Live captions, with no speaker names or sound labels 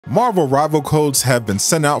Marvel Rival codes have been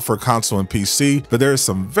sent out for console and PC, but there is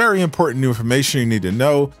some very important new information you need to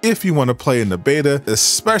know if you want to play in the beta,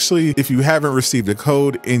 especially if you haven't received a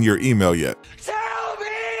code in your email yet.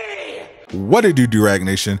 What it do, Durag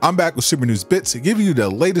Nation? I'm back with Super News Bits, giving you the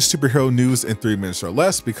latest superhero news in 3 minutes or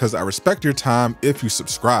less because I respect your time if you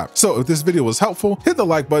subscribe. So if this video was helpful, hit the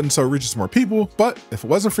like button so it reaches more people, but if it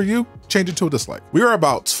wasn't for you, change it to a dislike. We are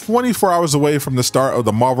about 24 hours away from the start of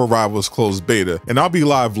the Marvel Rivals closed beta, and I'll be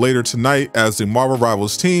live later tonight as the Marvel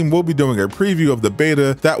Rivals team will be doing a preview of the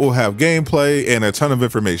beta that will have gameplay and a ton of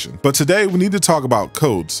information. But today we need to talk about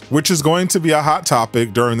codes, which is going to be a hot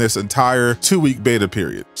topic during this entire 2-week beta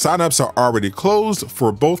period. Signups are already closed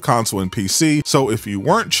for both console and PC, so if you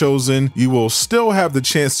weren't chosen, you will still have the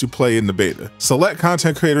chance to play in the beta. Select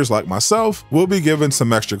content creators like myself will be given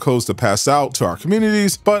some extra codes to pass out to our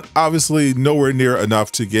communities, but obviously nowhere near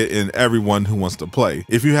enough to get in everyone who wants to play.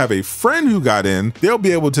 If you have a friend who got in, they'll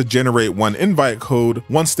be able to generate one invite code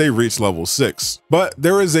once they reach level 6. But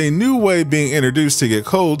there is a new way being introduced to get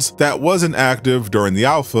codes that wasn't active during the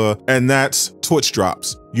alpha, and that's Twitch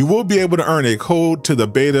drops. You will be able to earn a code to the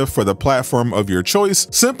beta for the platform of your choice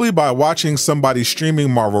simply by watching somebody streaming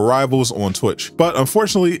Marvel Rivals on Twitch. But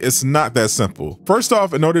unfortunately, it's not that simple. First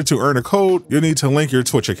off, in order to earn a code, you'll need to link your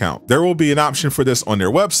Twitch account. There will be an option for this on their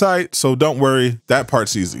website, so don't worry, that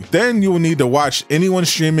part's easy. Then you will need to watch anyone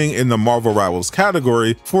streaming in the Marvel Rivals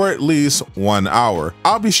category for at least 1 hour.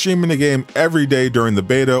 I'll be streaming the game every day during the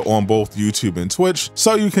beta on both YouTube and Twitch,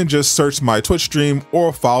 so you can just search my Twitch stream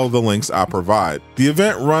or follow the links I provide. The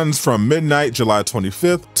event runs from midnight July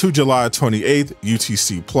 25th to July 28th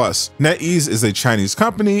UTC+. NetEase is a Chinese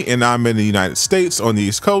company and I'm in the United States on the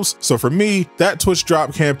East Coast, so for me, that Twitch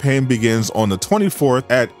drop campaign begins on the 24th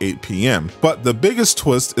at 8 p.m. But the biggest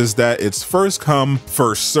twist is that it's first come,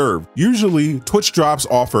 first served. Usually, Twitch drops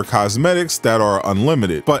offer cosmetics that are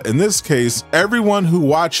unlimited, but in this case, everyone who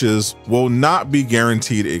watches will not be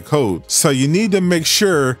guaranteed a code. So you need to make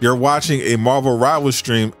sure you're watching a Marvel Rivals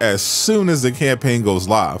stream as soon as the campaign goes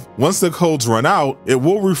live. Once the codes run out, it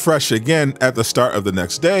will refresh again at the start of the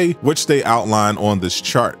next day, which they outline on this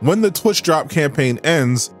chart. When the Twitch drop campaign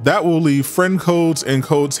ends, that will leave friend codes and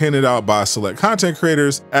codes handed out by select content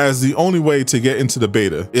creators as the only way to get into the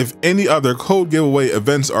beta. If any other code giveaway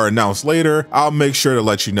events are announced later, I'll make sure to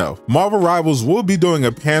let you know. Marvel Rivals will be doing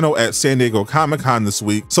a panel at San Diego Comic-Con this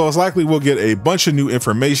week, so it's likely we'll get a bunch of new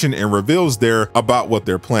information and reveals there about what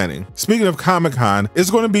they're planning. Speaking of Comic-Con,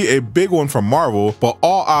 it's going to be a big one from Marvel, but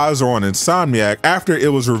all eyes are on Insomniac after it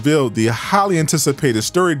was revealed the highly anticipated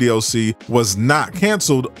story DLC was not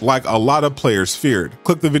canceled like a lot of players feared.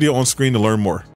 Click the video on screen to learn more.